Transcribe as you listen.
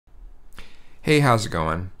Hey, how's it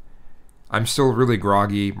going? I'm still really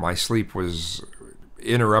groggy. My sleep was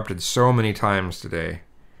interrupted so many times today.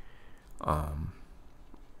 Um,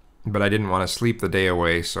 but I didn't want to sleep the day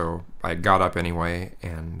away, so I got up anyway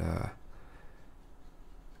and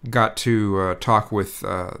got to talk with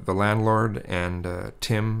the landlord and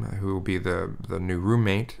Tim, who will be the new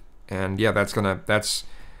roommate. And yeah, that's going to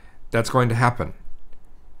happen.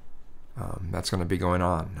 That's going to be going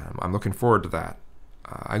on. I'm looking forward to that.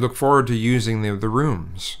 I look forward to using the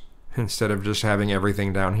rooms instead of just having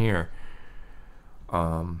everything down here.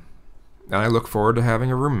 And I look forward to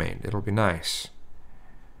having a roommate. It'll be nice.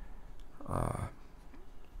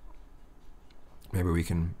 Maybe we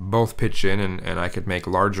can both pitch in and I could make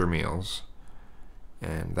larger meals.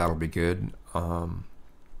 And that'll be good. But,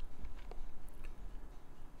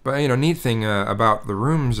 neat thing about the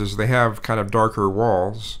rooms is they have kind of darker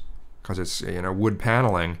walls because it's, wood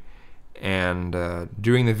paneling. And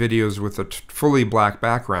doing the videos with a fully black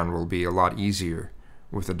background will be a lot easier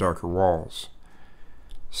with the darker walls.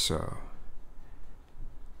 So,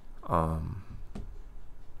 but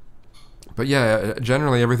yeah,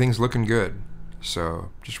 generally everything's looking good.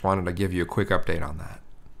 So just wanted to give you a quick update on that.